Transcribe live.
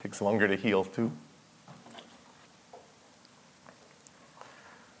Takes longer to heal, too.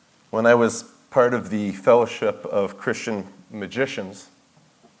 When I was part of the Fellowship of Christian Magicians,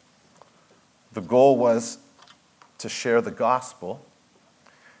 the goal was to share the gospel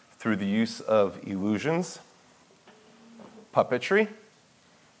through the use of illusions, puppetry,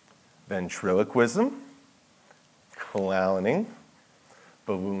 ventriloquism, clowning,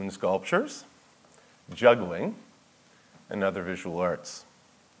 balloon sculptures, juggling, and other visual arts.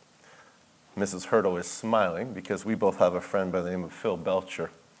 Mrs. Hurdle is smiling because we both have a friend by the name of Phil Belcher,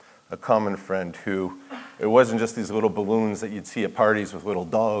 a common friend who, it wasn't just these little balloons that you'd see at parties with little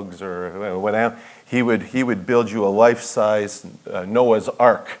dogs or whatever. He would build you a life-size Noah's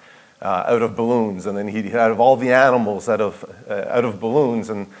Ark out of balloons, and then he'd have all the animals out of balloons,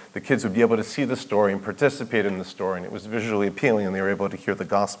 and the kids would be able to see the story and participate in the story, and it was visually appealing, and they were able to hear the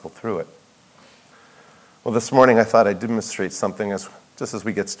gospel through it. Well, this morning I thought I'd demonstrate something just as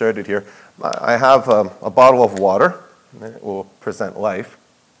we get started here. I have a bottle of water. It will present life.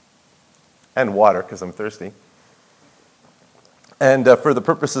 And water, because I'm thirsty. And for the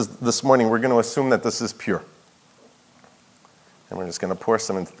purposes this morning, we're going to assume that this is pure. And we're just going to pour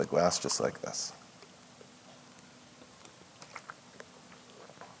some into the glass just like this.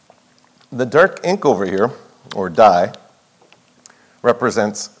 The dark ink over here, or dye,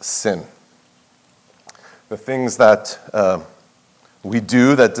 represents sin. The things that we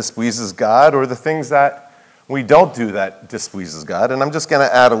do that displeases God, or the things that we don't do that displeases God. And I'm just going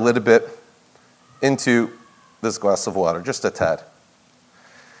to add a little bit into this glass of water, just a tad.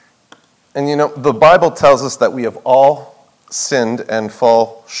 And you know, the Bible tells us that we have all sinned and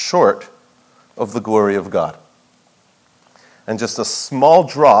fall short of the glory of God. And just a small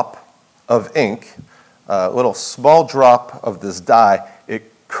drop of ink, a little small drop of this dye,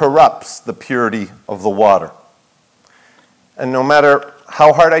 it corrupts the purity of the water. And no matter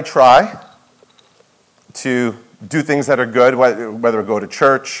how hard I try to do things that are good, whether go to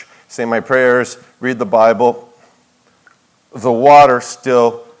church, say my prayers, read the Bible, the water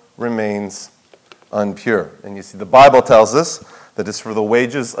still remains impure. And you see, the Bible tells us that it's for the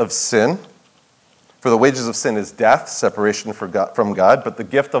wages of sin. For the wages of sin is death, separation from God, but the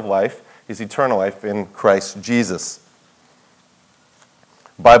gift of life is eternal life in Christ Jesus.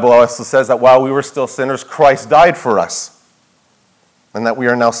 The Bible also says that while we were still sinners, Christ died for us, and that we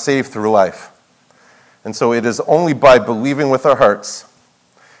are now saved through life. And so it is only by believing with our hearts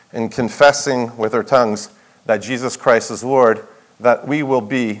and confessing with our tongues that Jesus Christ is Lord that we will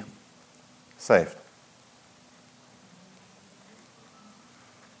be saved.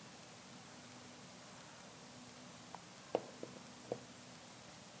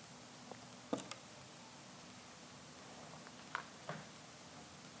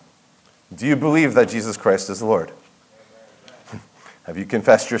 Do you believe that Jesus Christ is Lord? Have you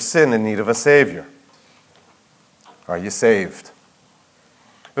confessed your sin in need of a Savior? Are you saved?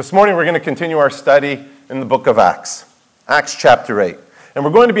 This morning we're going to continue our study in the book of Acts, Acts chapter 8. And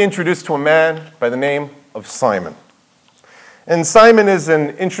we're going to be introduced to a man by the name of Simon. And Simon is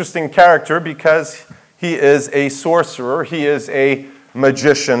an interesting character because he is a sorcerer. He is a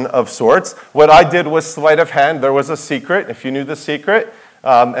magician of sorts. What I did was sleight of hand. There was a secret. If you knew the secret,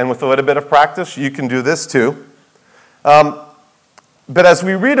 and with a little bit of practice, you can do this too. But as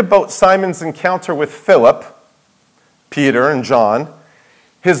we read about Simon's encounter with Philip, Peter, and John,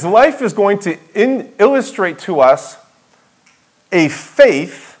 his life is going to illustrate to us a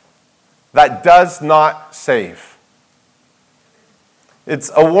faith that does not save. It's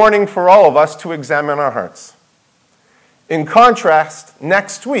a warning for all of us to examine our hearts. In contrast,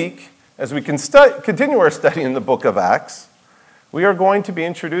 next week, as we continue our study in the book of Acts, we are going to be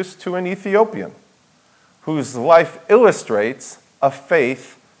introduced to an Ethiopian whose life illustrates a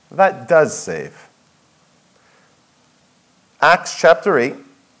faith that does save. Acts chapter 8,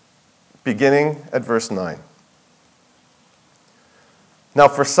 beginning at verse 9. Now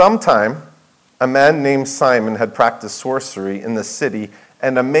for some time, a man named Simon had practiced sorcery in the city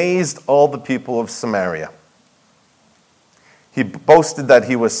and amazed all the people of Samaria. He boasted that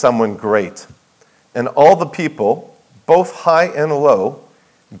he was someone great, and all the people, both high and low,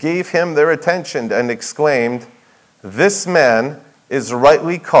 gave him their attention and exclaimed, "This man is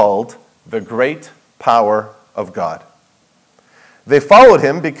rightly called the great power of God." They followed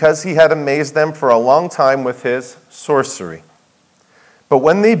him because he had amazed them for a long time with his sorcery. But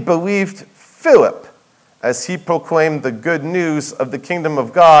when they believed Philip as he proclaimed the good news of the kingdom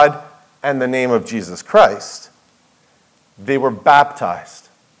of God and the name of Jesus Christ, they were baptized,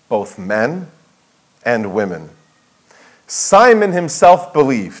 both men and women. Simon himself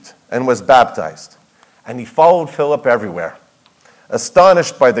believed and was baptized, and he followed Philip everywhere.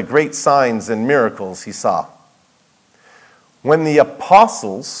 astonished by the great signs and miracles he saw. When the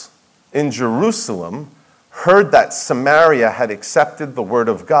apostles in Jerusalem heard that Samaria had accepted the word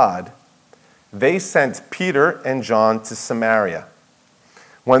of God, they sent Peter and John to Samaria.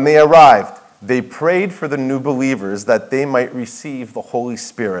 When they arrived, they prayed for the new believers that they might receive the Holy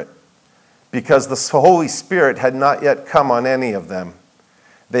Spirit, because the Holy Spirit had not yet come on any of them.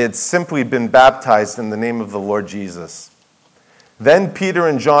 They had simply been baptized in the name of the Lord Jesus. Then Peter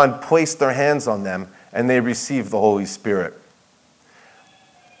and John placed their hands on them, and they received the Holy Spirit.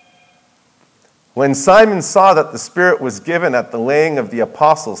 When Simon saw that the Spirit was given at the laying of the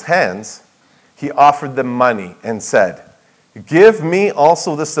apostles' hands, he offered them money and said, "Give me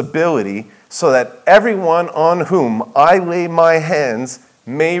also this ability, so that everyone on whom I lay my hands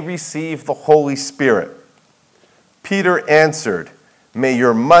may receive the Holy Spirit." Peter answered, "May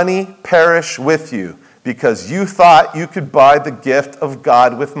your money perish with you, because you thought you could buy the gift of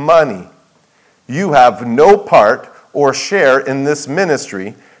God with money. You have no part or share in this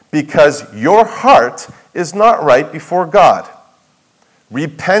ministry, because your heart is not right before God.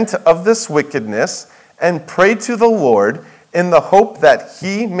 Repent of this wickedness and pray to the Lord in the hope that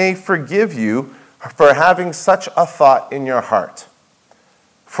he may forgive you for having such a thought in your heart.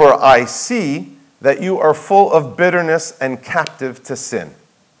 For I see that you are full of bitterness and captive to sin."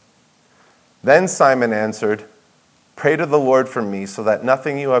 Then Simon answered, "Pray to the Lord for me, so that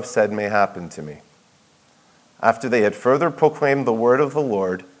nothing you have said may happen to me." After they had further proclaimed the word of the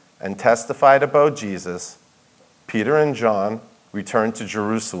Lord and testified about Jesus, Peter and John returned to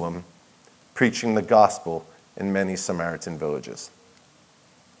Jerusalem, preaching the gospel in many Samaritan villages.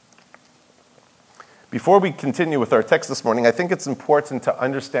 Before we continue with our text this morning, I think it's important to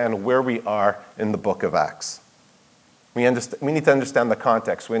understand where we are in the book of Acts. We need to understand the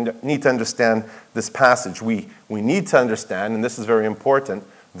context. We need to understand this passage. We need to understand, and this is very important,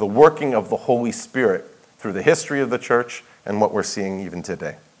 the working of the Holy Spirit through the history of the church and what we're seeing even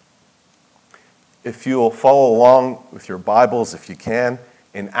today. If you'll follow along with your Bibles, if you can,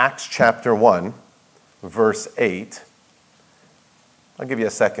 in Acts chapter 1, verse 8. I'll give you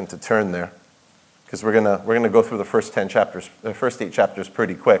a second to turn there, because we're gonna go through the first 8 chapters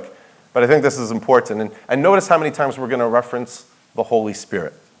pretty quick. But I think this is important. And notice how many times we're going to reference the Holy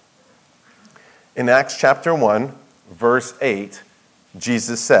Spirit. In Acts chapter 1, verse 8,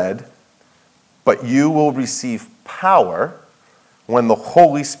 Jesus said, "But you will receive power when the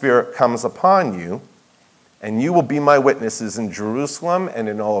Holy Spirit comes upon you, and you will be my witnesses in Jerusalem and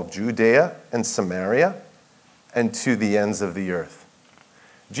in all of Judea and Samaria and to the ends of the earth."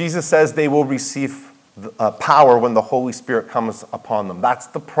 Jesus says they will receive power when the Holy Spirit comes upon them. That's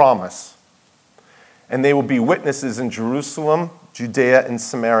the promise. And they will be witnesses in Jerusalem, Judea, and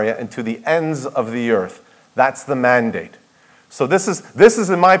Samaria, and to the ends of the earth. That's the mandate. So this is,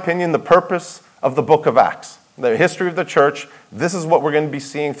 in my opinion, the purpose of the book of Acts. The history of the church, this is what we're going to be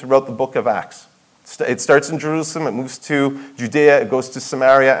seeing throughout the book of Acts. It starts in Jerusalem, it moves to Judea, it goes to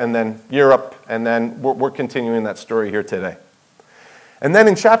Samaria, and then Europe, and then we're continuing that story here today. And then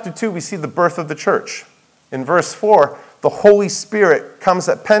in chapter 2, we see the birth of the church. In verse 4, the Holy Spirit comes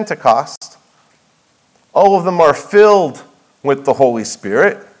at Pentecost. All of them are filled with the Holy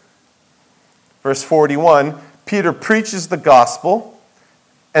Spirit. Verse 41, Peter preaches the gospel,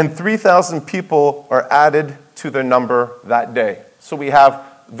 and 3,000 people are added to their number that day. So we have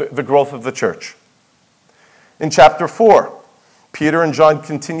the growth of the church. In chapter 4, Peter and John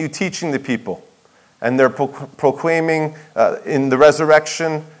continue teaching the people. And they're proclaiming in the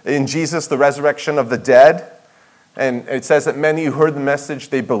resurrection, in Jesus, the resurrection of the dead. And it says that many who heard the message,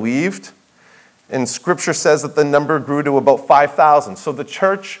 they believed. And Scripture says that the number grew to about 5,000. So the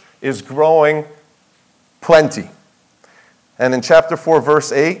church is growing plenty. And in chapter 4,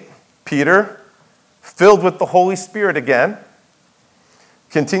 verse 8, Peter, filled with the Holy Spirit again,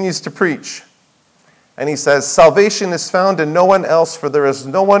 continues to preach. And he says, "Salvation is found in no one else, for there is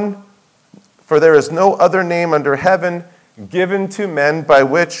no other name under heaven given to men by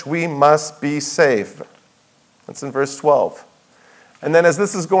which we must be saved." That's in verse 12. And then as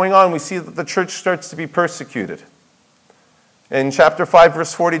this is going on, we see that the church starts to be persecuted. In chapter 5,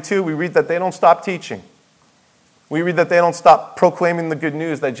 verse 42, we read that they don't stop teaching. We read that they don't stop proclaiming the good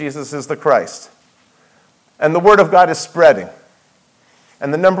news that Jesus is the Christ. And the word of God is spreading.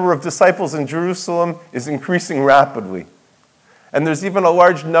 And the number of disciples in Jerusalem is increasing rapidly. And there's even a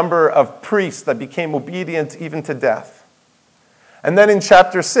large number of priests that became obedient even to death. And then in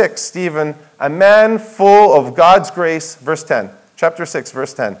chapter 6, Stephen, a man full of God's grace, verse 10, chapter 6,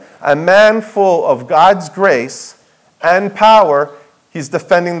 verse 10, a man full of God's grace and power, he's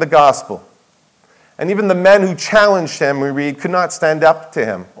defending the gospel. And even the men who challenged him, we read, could not stand up to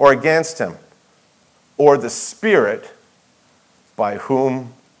him or against him, or the Spirit by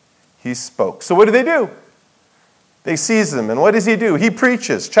whom he spoke. So what do? They seize him. And what does he do? He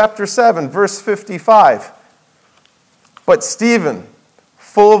preaches. Chapter 7, verse 55. But Stephen,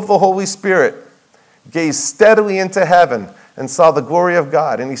 full of the Holy Spirit, gazed steadily into heaven and saw the glory of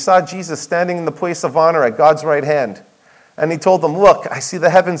God. And he saw Jesus standing in the place of honor at God's right hand. And he told them, look, I see the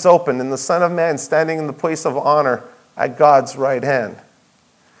heavens open and the Son of Man standing in the place of honor at God's right hand.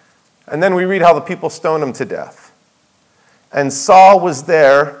 And then we read how the people stoned him to death. And Saul was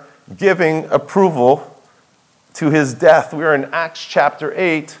there giving approval to his death. We are in Acts chapter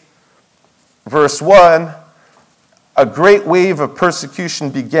 8, verse 1. A great wave of persecution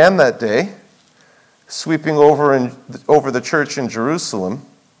began that day, sweeping over the church in Jerusalem.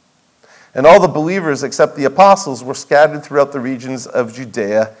 And all the believers except the apostles were scattered throughout the regions of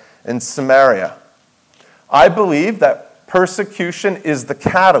Judea and Samaria. I believe that persecution is the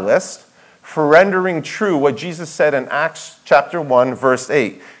catalyst for rendering true what Jesus said in Acts chapter 1, verse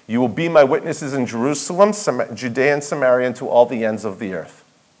 8. You will be my witnesses in Jerusalem, Judea and Samaria, and to all the ends of the earth.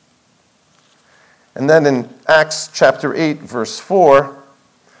 And then in Acts chapter 8, verse 4,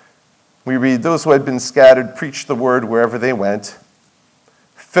 we read, those who had been scattered preached the word wherever they went.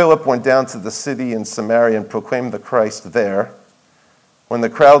 Philip went down to the city in Samaria and proclaimed the Christ there. When the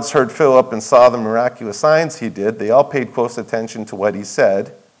crowds heard Philip and saw the miraculous signs he did, they all paid close attention to what he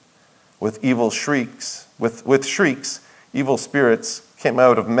said. With shrieks, evil spirits came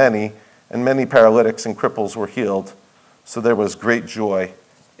out of many, and many paralytics and cripples were healed. So there was great joy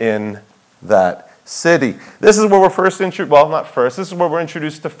in that city. This is where we're this is where we're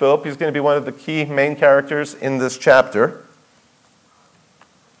introduced to Philip. He's going to be one of the key main characters in this chapter.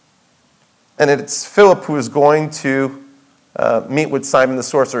 And it's Philip who is going to meet with Simon the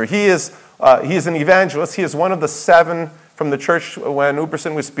sorcerer. He is an evangelist. He is one of the 7 from the church when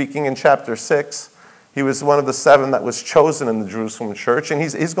Uberson was speaking in chapter 6. He was one of the 7 that was chosen in the Jerusalem church. And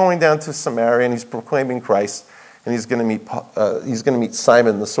he's going down to Samaria and he's proclaiming Christ. And he's going to meet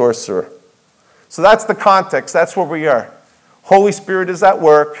Simon the sorcerer. So that's the context. That's where we are. Holy Spirit is at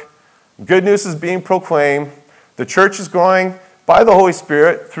work. Good news is being proclaimed. The church is growing by the Holy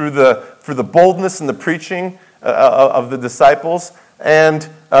Spirit through the boldness and the preaching of the disciples. And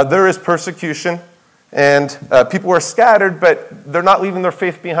there is persecution. And people are scattered, but they're not leaving their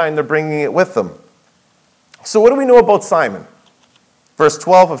faith behind. They're bringing it with them. So what do we know about Simon? Verse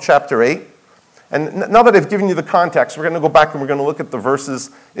 12 of chapter 8. And now that I've given you the context, we're going to go back and we're going to look at the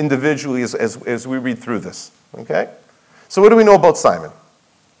verses individually as we read through this. Okay? So what do we know about Simon?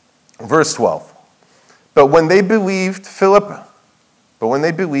 Verse 12. But when they believed Philip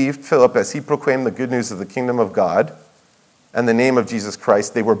as he proclaimed the good news of the kingdom of God and the name of Jesus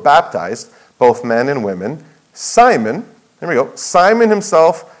Christ, they were baptized, both men and women. Simon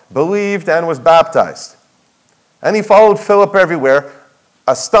himself believed and was baptized. And he followed Philip everywhere,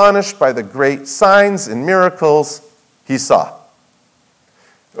 astonished by the great signs and miracles he saw.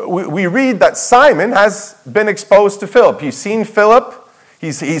 We read that Simon has been exposed to Philip. He's seen Philip.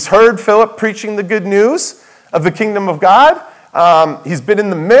 He's heard Philip preaching the good news of the kingdom of God. He's been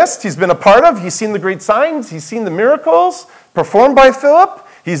in the midst. He's been a part of. He's seen the great signs. He's seen the miracles performed by Philip.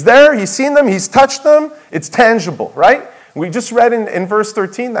 He's there. He's seen them. He's touched them. It's tangible, right? We just read in verse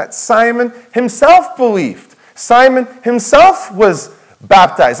 13 that Simon himself believed. Simon himself was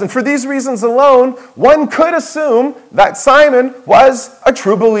baptized. And for these reasons alone, one could assume that Simon was a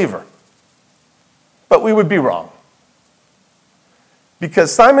true believer. But we would be wrong.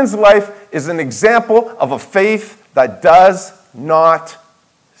 Because Simon's life is an example of a faith that does not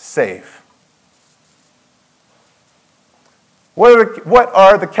save. What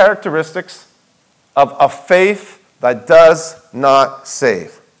are the characteristics of a faith that does not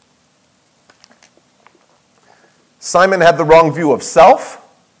save? Simon had the wrong view of self.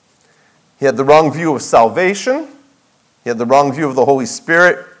 He had the wrong view of salvation. He had the wrong view of the Holy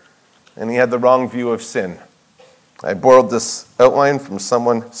Spirit. And he had the wrong view of sin. I borrowed this outline from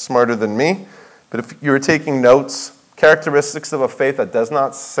someone smarter than me. But if you were taking notes, characteristics of a faith that does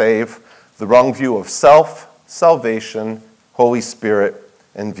not save, the wrong view of self, salvation, Holy Spirit,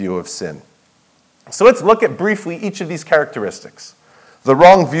 and view of sin. So let's look at briefly each of these characteristics. The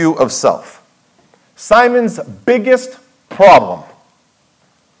wrong view of self. Simon's biggest problem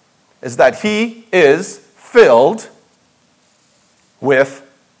is that he is filled with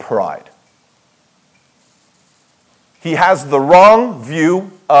pride. He has the wrong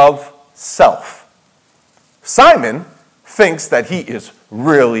view of self. Simon thinks that he is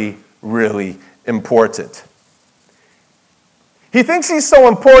really, really important. He thinks he's so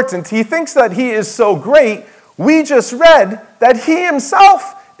important. He thinks that he is so great. We just read that he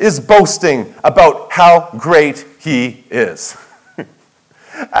himself is boasting about how great he is.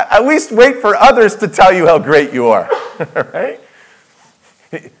 At least wait for others to tell you how great you are. Right?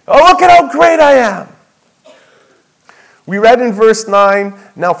 Oh, look at how great I am. We read in verse 9,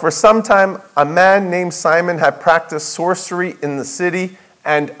 now for some time a man named Simon had practiced sorcery in the city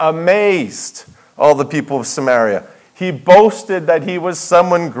and amazed all the people of Samaria. He boasted that he was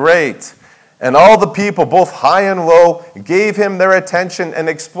someone great. And all the people, both high and low, gave him their attention and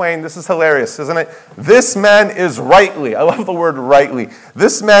explained, this is hilarious, isn't it? This man is rightly, I love the word rightly,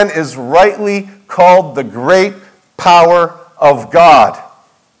 this man is rightly called the great power of God.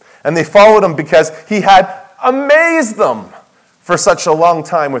 And they followed him because he had amazed them for such a long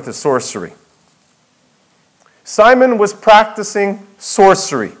time with his sorcery. Simon was practicing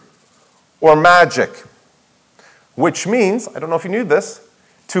sorcery or magic, which means, I don't know if you knew this,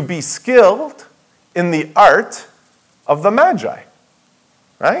 to be skilled in the art of the Magi,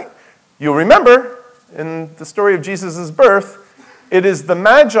 right? You'll remember in the story of Jesus' birth, it is the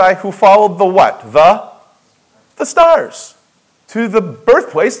Magi who followed the what? The stars to the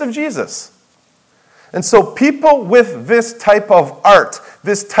birthplace of Jesus. And so people with this type of art,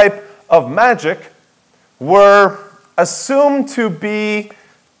 this type of magic, were assumed to be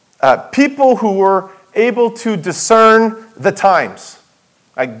people who were able to discern the times.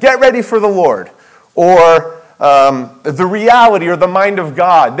 Like, get ready for the Lord, or the reality or the mind of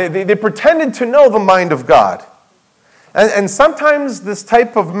God. They pretended to know the mind of God. And sometimes this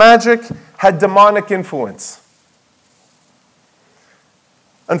type of magic had demonic influence.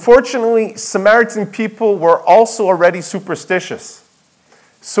 Unfortunately, Samaritan people were also already superstitious.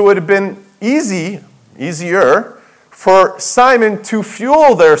 So it had been easier for Simon to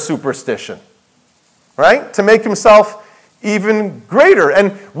fuel their superstition, right? To make himself even greater.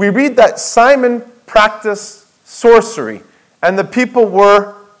 And we read that Simon practiced sorcery, and the people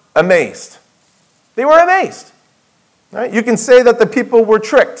were amazed. They were amazed. Right? You can say that the people were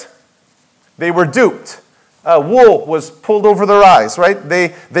tricked. They were duped. Wool was pulled over their eyes, right?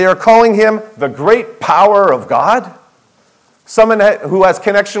 They are calling him the great power of God. Someone who has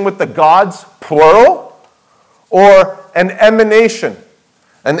connection with the gods, plural, or an emanation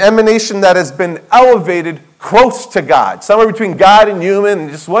that has been elevated close to God, somewhere between God and human,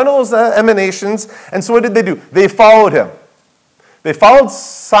 just one of those emanations. And so what did they do? They followed him. They followed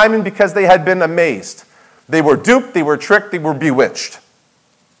Simon because they had been amazed. They were duped, they were tricked, they were bewitched.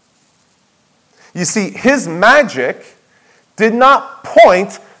 You see, his magic did not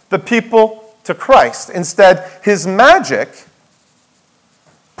point the people to Christ. Instead, his magic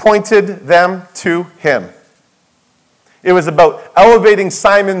pointed them to him. It was about elevating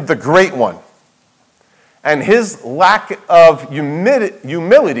Simon the Great One. And his lack of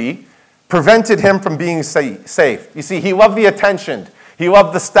humility prevented him from being saved. You see, he loved the attention. He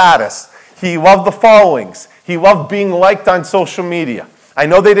loved the status. He loved the followings. He loved being liked on social media. I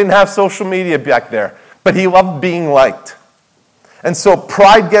know they didn't have social media back there, but he loved being liked. And so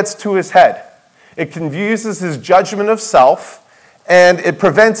pride gets to his head. It confuses his judgment of self, and it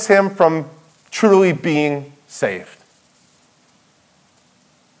prevents him from truly being saved.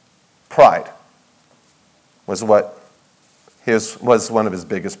 Pride was one of his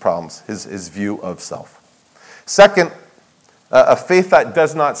biggest problems, his view of self. Second, a faith that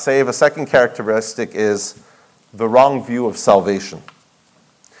does not save, a second characteristic is the wrong view of salvation.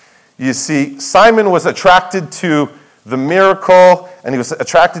 You see, Simon was attracted to the miracle, and he was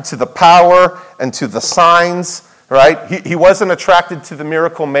attracted to the power and to the signs, right? He wasn't attracted to the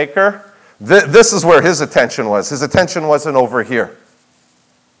miracle maker. This is where his attention was. His attention wasn't over here.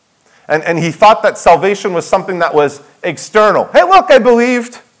 And he thought that salvation was something that was external. Hey, look, I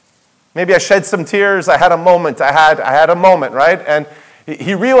believed. Maybe I shed some tears. I had a moment. I had a moment, right? And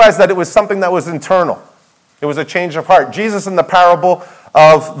he realized that it was something that was internal. It was a change of heart. Jesus in the parable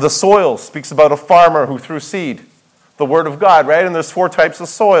of the soils speaks about a farmer who threw seed, the word of God, right? And there's 4 types of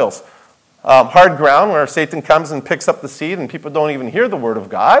soils. Hard ground, where Satan comes and picks up the seed and people don't even hear the word of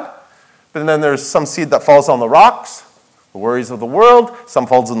God. But then there's some seed that falls on the rocks, the worries of the world. Some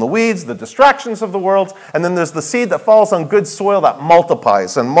falls in the weeds, the distractions of the world. And then there's the seed that falls on good soil that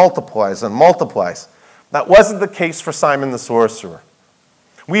multiplies and multiplies and multiplies. That wasn't the case for Simon the sorcerer.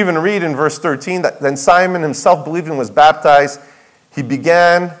 We even read in verse 13 that then Simon himself, believing, was baptized. He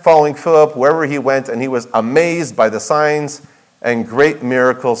began following Philip wherever he went, and he was amazed by the signs and great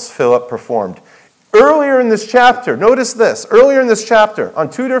miracles Philip performed. Earlier in this chapter, notice this, earlier in this chapter, on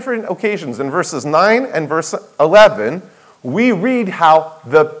 2 different occasions, in verses 9 and verse 11, we read how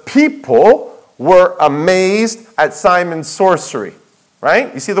the people were amazed at Simon's sorcery.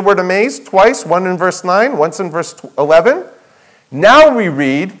 Right? You see the word amazed twice, one in verse 9, once in verse 11. Now we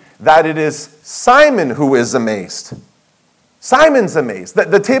read that it is Simon who is amazed. Simon's amazed.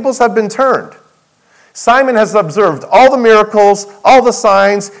 The tables have been turned. Simon has observed all the miracles, all the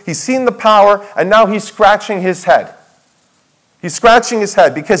signs, he's seen the power, and now he's scratching his head. He's scratching his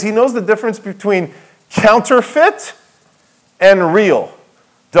head because he knows the difference between counterfeit and real,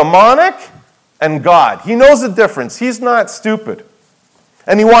 demonic and God. He knows the difference. He's not stupid.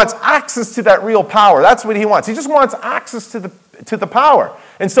 And he wants access to that real power. That's what he wants. He just wants access to the power.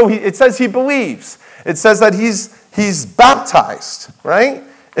 And so it says he believes. It says that he's baptized, right?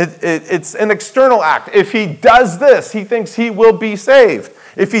 It's an external act. If he does this, he thinks he will be saved.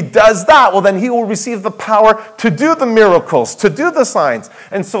 If he does that, well, then he will receive the power to do the miracles, to do the signs.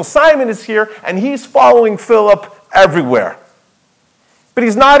 And so Simon is here, and he's following Philip everywhere. But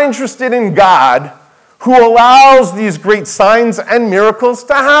he's not interested in God, who allows these great signs and miracles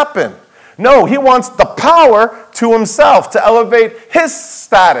to happen. No, he wants the power to himself, to elevate his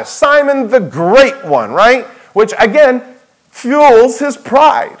status. Simon the Great One, right? Which, again, fuels his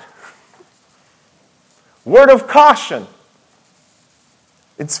pride. Word of caution.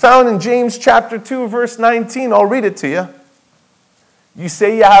 It's found in James chapter 2, verse 19. I'll read it to you. You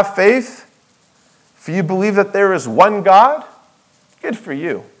say you have faith, for you believe that there is one God? Good for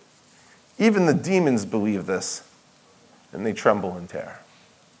you. Even the demons believe this, and they tremble in terror.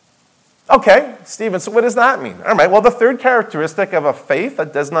 Okay, Stephen, so what does that mean? All right, well, the third characteristic of a faith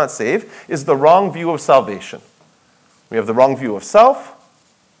that does not save is the wrong view of salvation. We have the wrong view of self,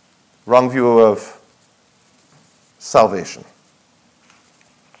 wrong view of salvation.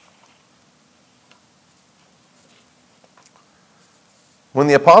 When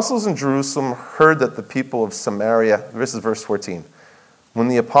the apostles in Jerusalem heard that the people of Samaria, this is verse 14. When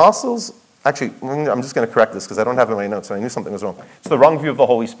the apostles, actually, I'm just going to correct this because I don't have it in my notes and I knew something was wrong. It's the wrong view of the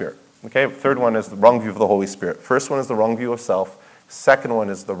Holy Spirit. Okay, third one is the wrong view of the Holy Spirit. First one is the wrong view of self. Second one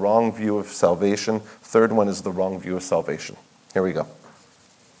is the wrong view of salvation. Third one is the wrong view of salvation. Here we go.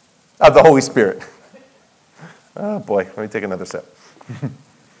 Of the Holy Spirit. Oh boy, let me take another sip.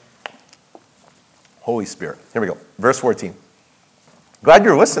 Holy Spirit. Here we go. Verse 14. Glad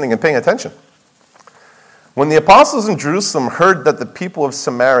you're listening and paying attention. When the apostles in Jerusalem heard that the people of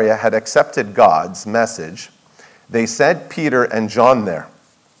Samaria had accepted God's message, they sent Peter and John there.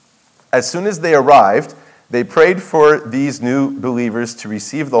 As soon as they arrived, they prayed for these new believers to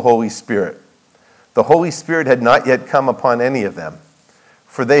receive the Holy Spirit. The Holy Spirit had not yet come upon any of them,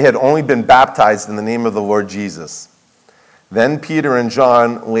 for they had only been baptized in the name of the Lord Jesus. Then Peter and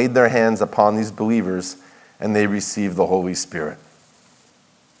John laid their hands upon these believers, and they received the Holy Spirit.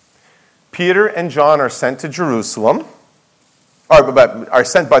 Peter and John are sent to Jerusalem, are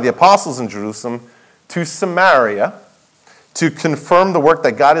sent by the apostles in Jerusalem to Samaria to confirm the work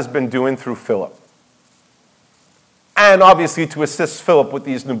that God has been doing through Philip. And obviously to assist Philip with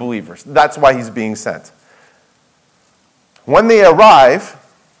these new believers. That's why he's being sent. When they arrive,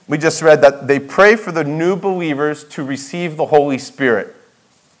 we just read that they pray for the new believers to receive the Holy Spirit.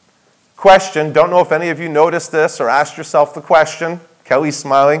 Question, don't know if any of you noticed this or asked yourself the question. Kelly's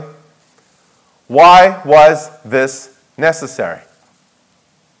smiling. Why was this necessary?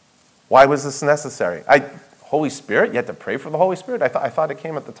 Why was this necessary? Holy Spirit? You had to pray for the Holy Spirit? I thought it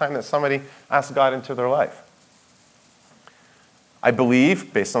came at the time that somebody asked God into their life. I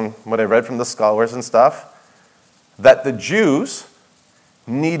believe, based on what I read from the scholars and stuff, that the Jews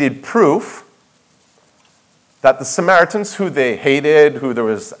needed proof that the Samaritans, who they hated, who there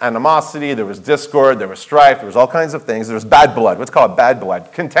was animosity, there was discord, there was strife, there was all kinds of things, there was bad blood. Let's call it bad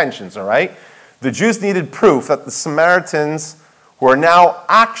blood. Contentions, all right? The Jews needed proof that the Samaritans were now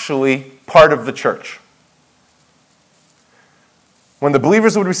actually part of the church. When the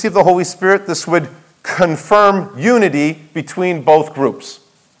believers would receive the Holy Spirit, this would confirm unity between both groups.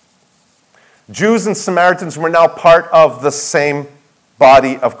 Jews and Samaritans were now part of the same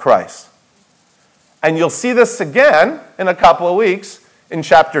body of Christ. And you'll see this again in a couple of weeks. In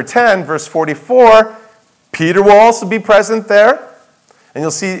chapter 10, verse 44, Peter will also be present there. And you'll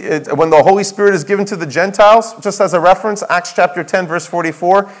see it, when the Holy Spirit is given to the Gentiles, just as a reference, Acts chapter 10, verse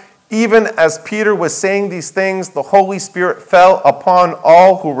 44, even as Peter was saying these things, the Holy Spirit fell upon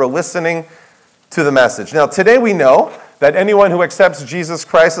all who were listening to the message. Now, today we know that anyone who accepts Jesus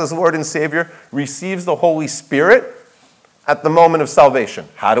Christ as Lord and Savior receives the Holy Spirit at the moment of salvation.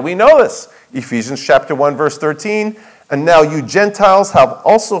 How do we know this? Ephesians chapter 1, verse 13, and now you Gentiles have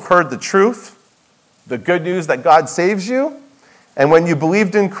also heard the truth, the good news that God saves you, And when you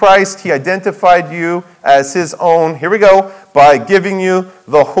believed in Christ, he identified you as his own, here we go, by giving you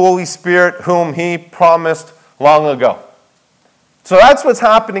the Holy Spirit whom he promised long ago. So that's what's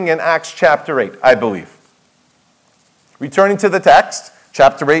happening in Acts chapter 8, I believe. Returning to the text,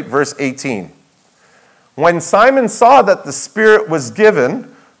 chapter 8, verse 18. When Simon saw that the Spirit was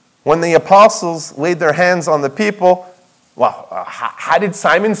given, when the apostles laid their hands on the people, well, how did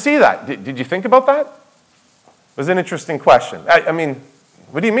Simon see that? Did you think about that? It was an interesting question. I mean,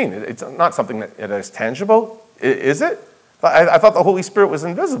 what do you mean? It's not something that is tangible, is it? I thought the Holy Spirit was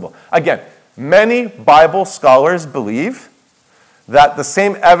invisible. Again, many Bible scholars believe that the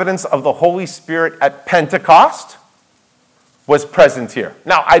same evidence of the Holy Spirit at Pentecost was present here.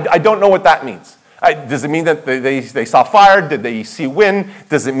 Now, I don't know what that means. Does it mean that they saw fire? Did they see wind?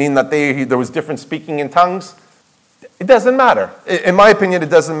 Does it mean that there was different speaking in tongues? It doesn't matter. In my opinion, it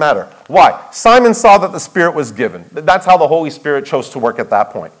doesn't matter. Why? Simon saw that the Spirit was given. That's how the Holy Spirit chose to work at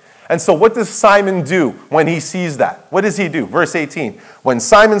that point. And so what does Simon do when he sees that? What does he do? Verse 18. When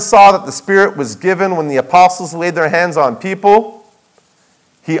Simon saw that the Spirit was given when the apostles laid their hands on people,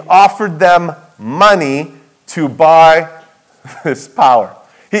 he offered them money to buy this power.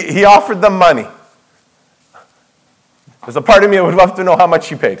 He offered them money. There's a part of me that would love to know how much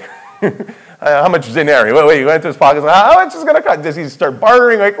he paid. How much denarii? Wait, he went to his pocket. How much is going to cost? Does he start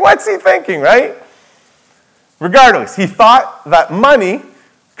bartering? Like, what's he thinking, right? Regardless, he thought that money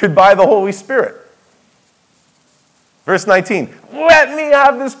could buy the Holy Spirit. Verse 19, let me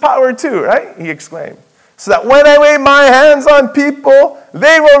have this power too, right? He exclaimed. So that when I lay my hands on people,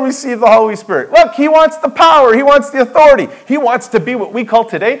 they will receive the Holy Spirit. Look, he wants the power. He wants the authority. He wants to be what we call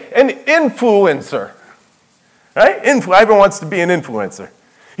today an influencer. Right? Everyone wants to be an influencer.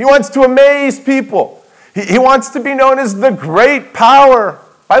 He wants to amaze people. He wants to be known as the great power.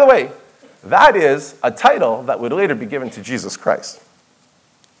 By the way, that is a title that would later be given to Jesus Christ.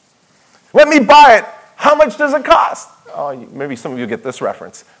 Let me buy it. How much does it cost? Oh, maybe some of you get this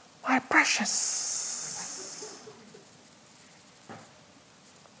reference. My precious.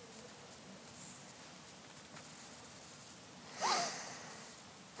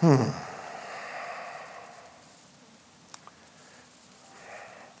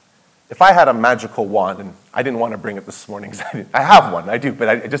 If I had a magical wand, and I didn't want to bring it this morning, because I have one, I do, but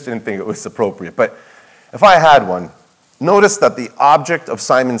I just didn't think it was appropriate. But if I had one, notice that the object of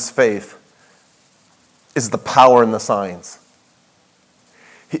Simon's faith is the power and the signs.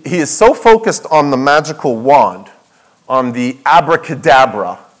 He is so focused on the magical wand, on the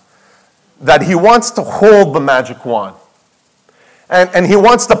abracadabra, that he wants to hold the magic wand. And he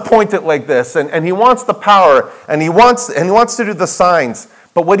wants to point it like this, and he wants the power, and he wants to do the signs.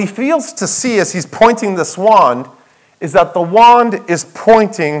 But what he fails to see as he's pointing this wand is that the wand is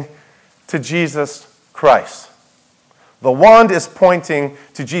pointing to Jesus Christ. The wand is pointing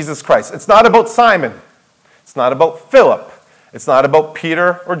to Jesus Christ. It's not about Simon. It's not about Philip. It's not about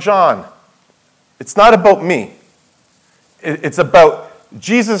Peter or John. It's not about me. It's about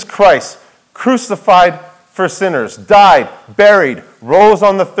Jesus Christ, crucified for sinners, died, buried, rose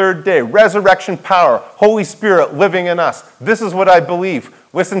on the third day, resurrection power, Holy Spirit living in us. This is what I believe.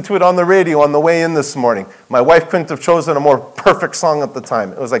 Listen to it on the radio on the way in this morning. My wife couldn't have chosen a more perfect song at the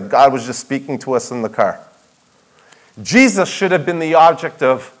time. It was like God was just speaking to us in the car. Jesus should have been the object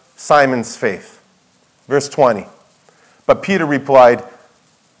of Simon's faith. Verse 20. But Peter replied,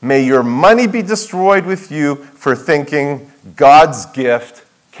 may your money be destroyed with you for thinking God's gift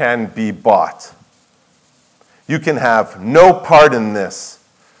can be bought. You can have no part in this,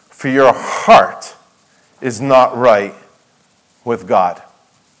 for your heart is not right with God.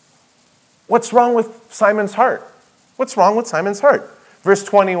 What's wrong with Simon's heart? What's wrong with Simon's heart? Verse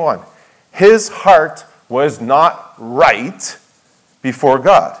 21. His heart was not right before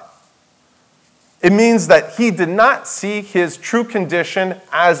God. It means that he did not see his true condition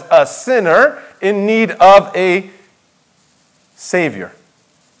as a sinner in need of a Savior.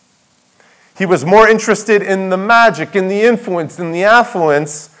 He was more interested in the magic, in the influence, in the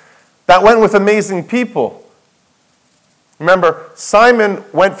affluence that went with amazing people. Remember, Simon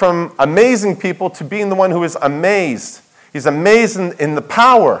went from amazing people to being the one who is amazed. He's amazed in the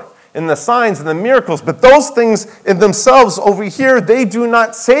power, in the signs, in the miracles. But those things in themselves over here, they do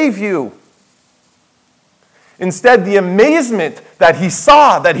not save you. Instead, the amazement that he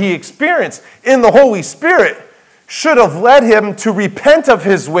saw, that he experienced in the Holy Spirit should have led him to repent of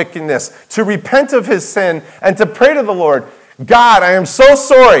his wickedness, to repent of his sin, and to pray to the Lord, God, I am so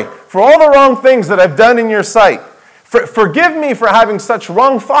sorry for all the wrong things that I've done in your sight. Forgive me for having such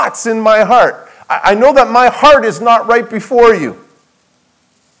wrong thoughts in my heart. I know that my heart is not right before you.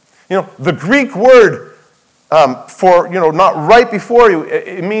 You know, the Greek word not right before you,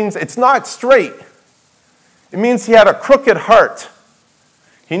 it means it's not straight. It means he had a crooked heart.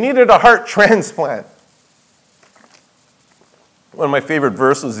 He needed a heart transplant. One of my favorite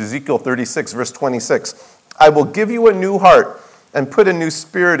verses, Ezekiel 36, verse 26. I will give you a new heart and put a new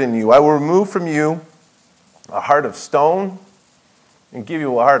spirit in you. I will remove from you a heart of stone and give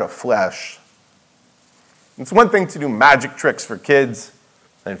you a heart of flesh. It's one thing to do magic tricks for kids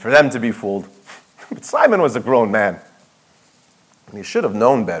and for them to be fooled. But Simon was a grown man, and he should have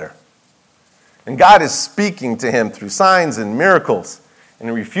known better. And God is speaking to him through signs and miracles, and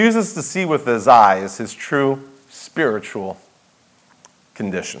he refuses to see with his eyes his true spiritual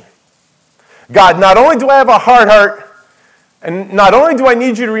condition. God, not only do I have a hard heart, and not only do I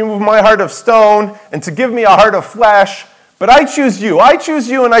need you to remove my heart of stone and to give me a heart of flesh, but I choose you. I choose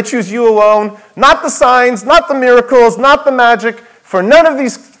you and I choose you alone. Not the signs, not the miracles, not the magic, for none of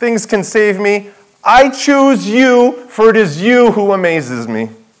these things can save me. I choose you, for it is you who amazes me.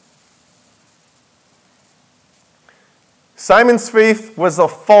 Simon's faith was a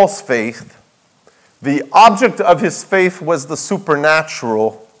false faith. The object of his faith was the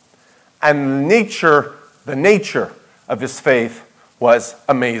supernatural, and the nature of his faith was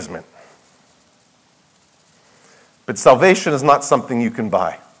amazement. But salvation is not something you can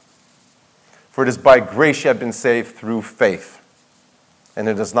buy. For it is by grace you have been saved through faith. And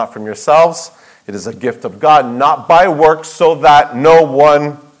it is not from yourselves. It is a gift of God, not by works, so that no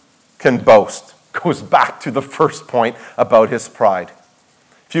one can boast. Goes back to the first point about his pride.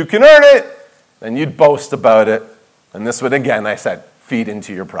 If you can earn it, then you'd boast about it. And this would, again, I said, feed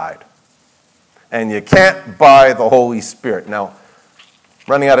into your pride. And you can't buy the Holy Spirit. Now,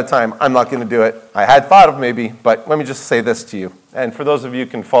 running out of time, I'm not going to do it. I had thought of maybe, but let me just say this to you. And for those of you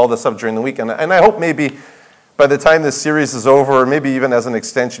who can follow this up during the week, and I hope maybe by the time this series is over, or maybe even as an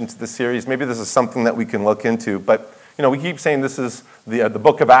extension to the series, maybe this is something that we can look into. But, we keep saying this is the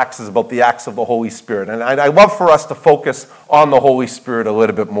book of Acts is about the acts of the Holy Spirit. And I love for us to focus on the Holy Spirit a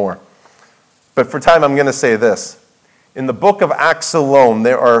little bit more. But for time, I'm going to say this. In the book of Acts alone,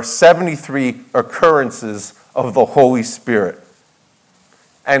 there are 73 occurrences of the Holy Spirit.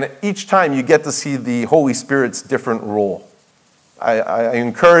 And each time you get to see the Holy Spirit's different role. I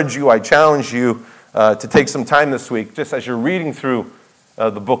encourage you, I challenge you to take some time this week, just as you're reading through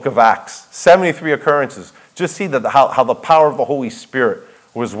the book of Acts. 73 occurrences. Just see how the power of the Holy Spirit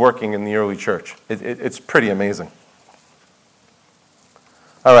was working in the early church. It's pretty amazing.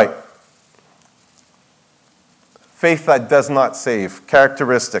 All right. Faith that does not save.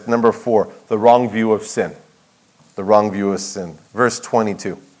 Characteristic number 4, the wrong view of sin. The wrong view of sin. Verse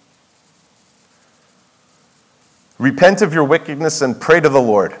 22. Repent of your wickedness and pray to the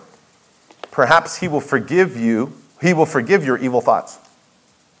Lord. Perhaps he will forgive you. He will forgive your evil thoughts.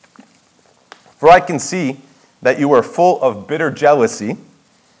 For I can see that you are full of bitter jealousy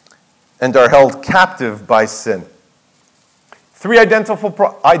and are held captive by sin. 3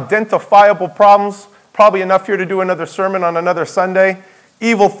 identifiable problems. Probably enough here to do another sermon on another Sunday.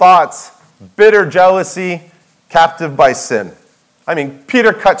 Evil thoughts, bitter jealousy, captive by sin. I mean,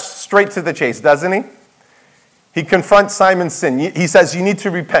 Peter cuts straight to the chase, doesn't he? He confronts Simon's sin. He says, you need to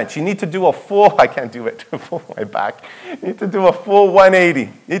repent. You need to do a full, I can't do it, my back. You need to do a full 180.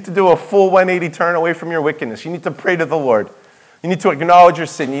 You need to do a full 180 turn away from your wickedness. You need to pray to the Lord. You need to acknowledge your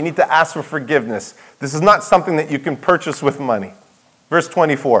sin. You need to ask for forgiveness. This is not something that you can purchase with money. Verse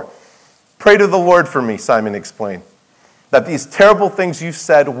 24. Pray to the Lord for me, Simon explained, that these terrible things you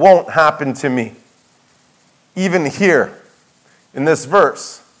said won't happen to me. Even here, in this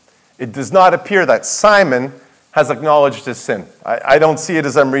verse, it does not appear that Simon has acknowledged his sin. I don't see it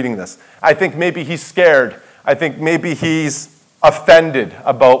as I'm reading this. I think maybe he's scared. I think maybe he's offended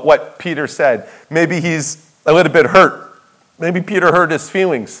about what Peter said. Maybe he's a little bit hurt. Maybe Peter hurt his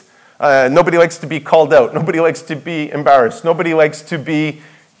feelings. Nobody likes to be called out. Nobody likes to be embarrassed. Nobody likes to be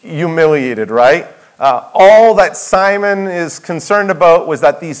humiliated, right? All that Simon is concerned about was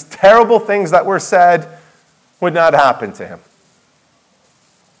that these terrible things that were said would not happen to him.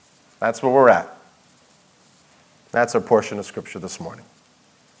 That's where we're at. That's our portion of Scripture this morning.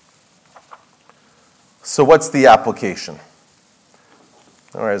 So what's the application?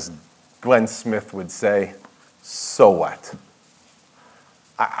 Or as Glenn Smith would say, so what?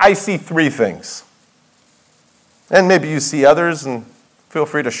 I see 3 things. And maybe you see others, and feel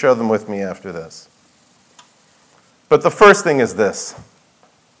free to share them with me after this. But the first thing is this.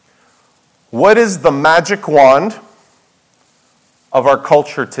 What is the magic wand of our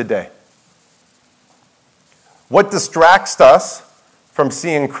culture today? What distracts us from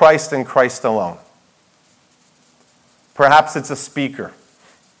seeing Christ and Christ alone? Perhaps it's a speaker.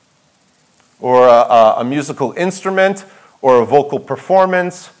 or a musical instrument, or a vocal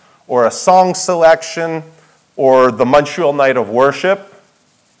performance, or a song selection, or the Montreal Night of Worship.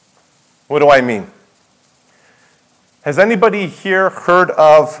 What do I mean? Has anybody here heard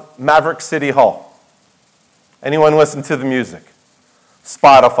of Maverick City Hall? Anyone listen to the music?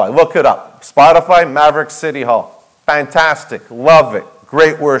 Spotify, look it up. Spotify, Maverick City Hall. Fantastic, love it,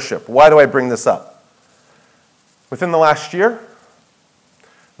 great worship. Why do I bring this up? Within the last year,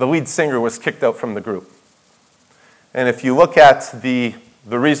 the lead singer was kicked out from the group. And if you look at the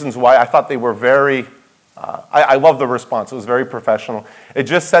reasons why, I thought they were very, I love the response. It was very professional. It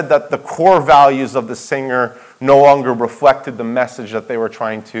just said that the core values of the singer no longer reflected the message that they were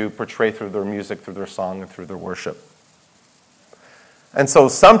trying to portray through their music, through their song, and through their worship. And so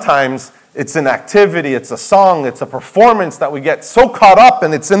sometimes it's an activity, it's a song, it's a performance that we get so caught up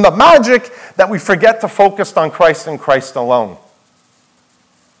in, it's in the magic that we forget to focus on Christ and Christ alone.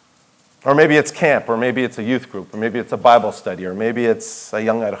 Or maybe it's camp, or maybe it's a youth group, or maybe it's a Bible study, or maybe it's a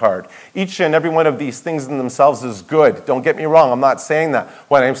young at heart. Each and every one of these things in themselves is good. Don't get me wrong, I'm not saying that.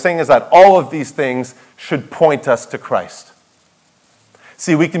 What I'm saying is that all of these things should point us to Christ.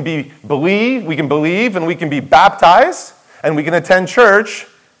 See, we can believe, and we can be baptized, and we can attend church,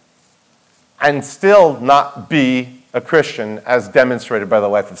 and still not be a Christian, as demonstrated by the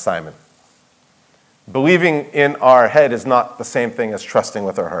life of Simon. Believing in our head is not the same thing as trusting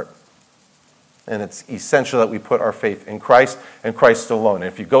with our heart. And it's essential that we put our faith in Christ and Christ alone. And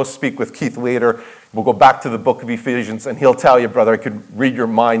if you go speak with Keith later, we'll go back to the book of Ephesians, and he'll tell you, brother, I could read your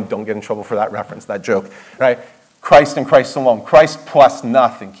mind. Don't get in trouble for that reference, that joke. Right? Christ and Christ alone. Christ plus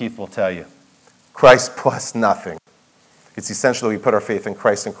nothing, Keith will tell you. Christ plus nothing. It's essential that we put our faith in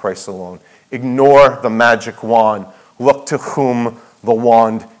Christ and Christ alone. Ignore the magic wand. Look to whom the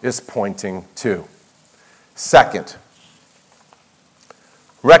wand is pointing to. Second,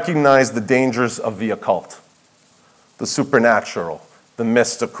 recognize the dangers of the occult, the supernatural, the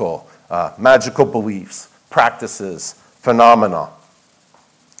mystical, magical beliefs, practices, phenomena.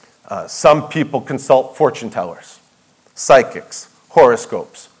 Some people consult fortune tellers, psychics,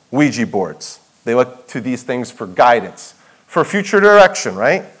 horoscopes, Ouija boards. They look to these things for guidance, for future direction,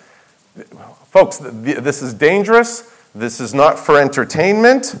 right? Folks, this is dangerous. This is not for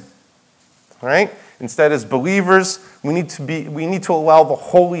entertainment, right? Instead, as believers, we need to allow the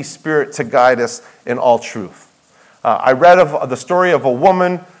Holy Spirit to guide us in all truth. I read of the story of a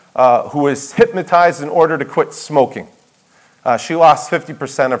woman who was hypnotized in order to quit smoking. She lost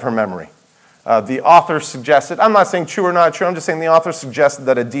 50% of her memory. The author suggested, I'm not saying true or not true, I'm just saying the author suggested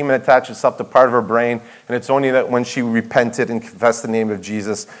that a demon attached itself to part of her brain, and it's only that when she repented and confessed the name of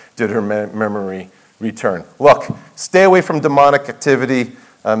Jesus did her memory return. Look, stay away from demonic activity.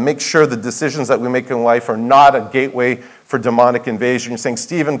 Make sure the decisions that we make in life are not a gateway for demonic invasion. You're saying,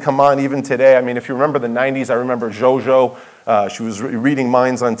 Stephen, come on, even today. I mean, if you remember the 90s, I remember JoJo. She was reading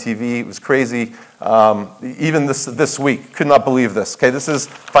minds on TV. It was crazy. Even this week, could not believe this. Okay, this is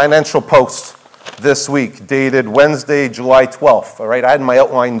Financial Post this week, dated Wednesday, July 12th. All right, I had my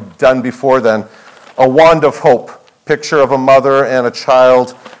outline done before then. A wand of hope. Picture of a mother and a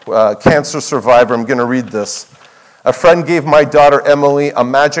child, cancer survivor. I'm going to read this. A friend gave my daughter Emily a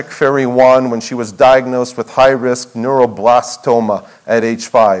magic fairy wand when she was diagnosed with high-risk neuroblastoma at age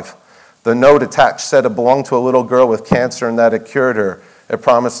 5. The note attached said it belonged to a little girl with cancer and that it cured her. It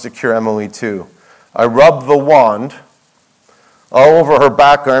promised to cure Emily too. I rubbed the wand all over her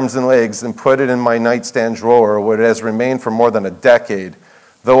back, arms, and legs and put it in my nightstand drawer where it has remained for more than a decade.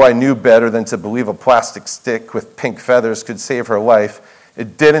 Though I knew better than to believe a plastic stick with pink feathers could save her life,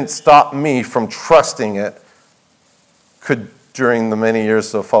 it didn't stop me from trusting it could, during the many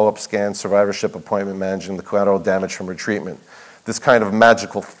years of follow-up scans, survivorship, appointment managing the collateral damage from her treatment. This kind of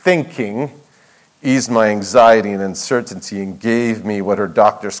magical thinking eased my anxiety and uncertainty and gave me what her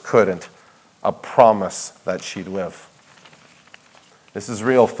doctors couldn't, a promise that she'd live. This is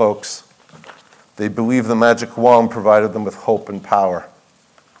real, folks. They believe the magic wand provided them with hope and power.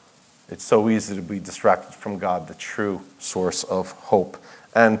 It's so easy to be distracted from God, the true source of hope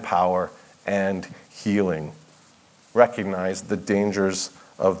and power and healing. Recognize the dangers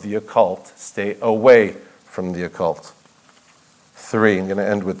of the occult. Stay away from the occult. 3, I'm going to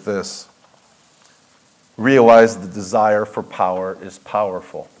end with this. Realize the desire for power is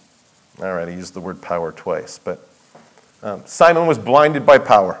powerful. All right, I used the word power twice, but Simon was blinded by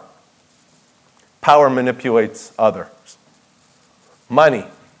power. Power manipulates others. Money,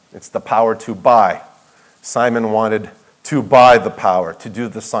 it's the power to buy. Simon wanted to buy the power, to do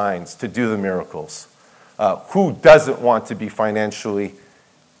the signs, to do the miracles. Who doesn't want to be financially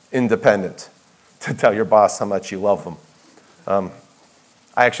independent? To tell your boss how much you love them.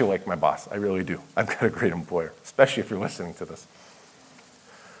 I actually like my boss. I really do. I've got a great employer, especially if you're listening to this.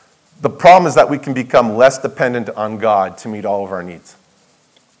 The problem is that we can become less dependent on God to meet all of our needs.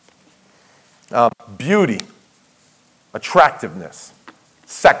 Beauty, attractiveness,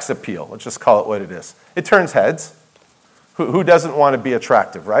 sex appeal, let's just call it what it is. It turns heads. Who doesn't want to be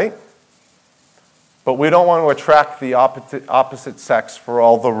attractive, right? But we don't want to attract the opposite sex for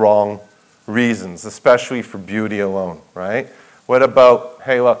all the wrong reasons, especially for beauty alone, right? What about,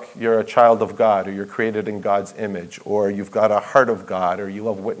 hey, look, you're a child of God, or you're created in God's image, or you've got a heart of God, or you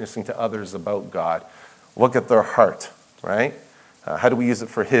love witnessing to others about God. Look at their heart, right? How do we use it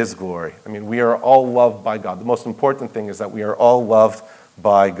for His glory? I mean, we are all loved by God. The most important thing is that we are all loved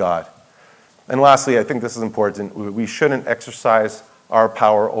by God. And lastly, I think this is important, we shouldn't exercise our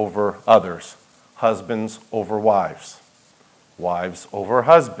power over others. Husbands over wives, wives over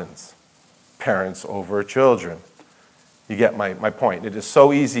husbands, parents over children. You get my point. It is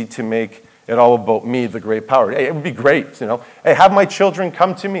so easy to make it all about me, the great power. Hey, it would be great, Hey, have my children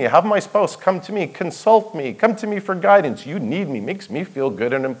come to me. Have my spouse come to me. Consult me. Come to me for guidance. You need me. Makes me feel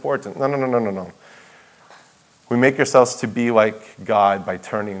good and important. No. We make ourselves to be like God by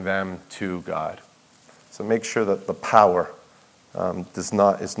turning them to God. So make sure that the power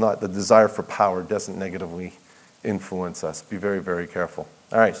the desire for power doesn't negatively influence us. Be very, very careful.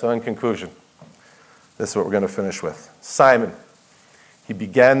 All right, so in conclusion, this is what we're going to finish with. Simon, he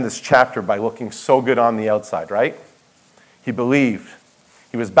began this chapter by looking so good on the outside, right? He believed.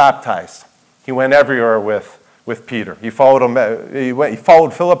 He was baptized. He went everywhere with Peter. He followed him. He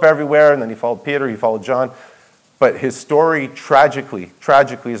followed Philip everywhere, and then he followed Peter. He followed John. But his story tragically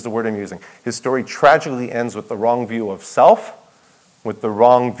is the word I'm using. His story tragically ends with the wrong view of self, with the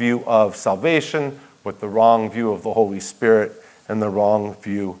wrong view of salvation, with the wrong view of the Holy Spirit, and the wrong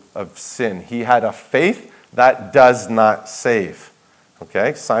view of sin. He had a faith that does not save.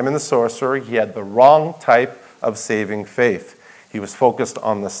 Okay? Simon the sorcerer, he had the wrong type of saving faith. He was focused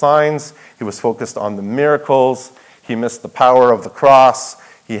on the signs. He was focused on the miracles. He missed the power of the cross.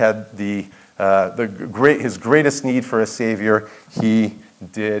 He had his greatest need for a Savior. He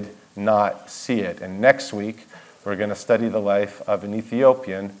did not see it. And next week, we're going to study the life of an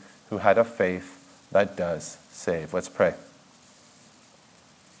Ethiopian who had a faith that does save. Let's pray.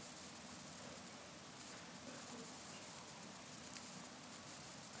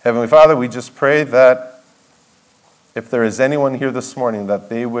 Heavenly Father, we just pray that if there is anyone here this morning, that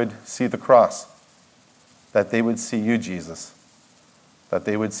they would see the cross, that they would see you, Jesus, that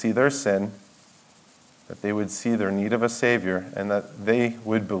they would see their sin, that they would see their need of a Savior, and that they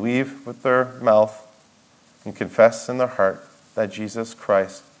would believe with their mouth and confess in their heart that Jesus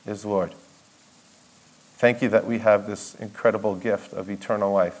Christ is Lord. Thank you that we have this incredible gift of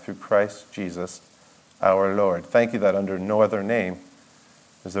eternal life through Christ Jesus, our Lord. Thank you that under no other name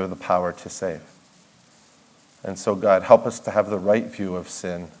is there the power to save. And so, God, help us to have the right view of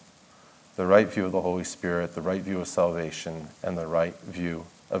sin, the right view of the Holy Spirit, the right view of salvation, and the right view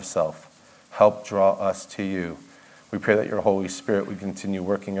of self. Help draw us to you. We pray that your Holy Spirit would continue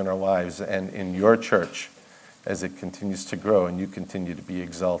working in our lives and in your church as it continues to grow and you continue to be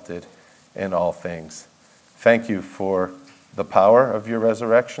exalted in all things. Thank you for the power of your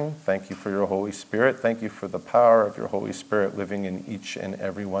resurrection. Thank you for your Holy Spirit. Thank you for the power of your Holy Spirit living in each and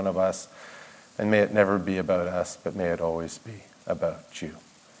every one of us. And may it never be about us, but may it always be about you,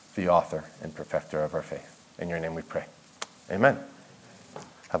 the author and perfecter of our faith. In your name we pray. Amen.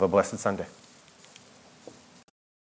 Have a blessed Sunday.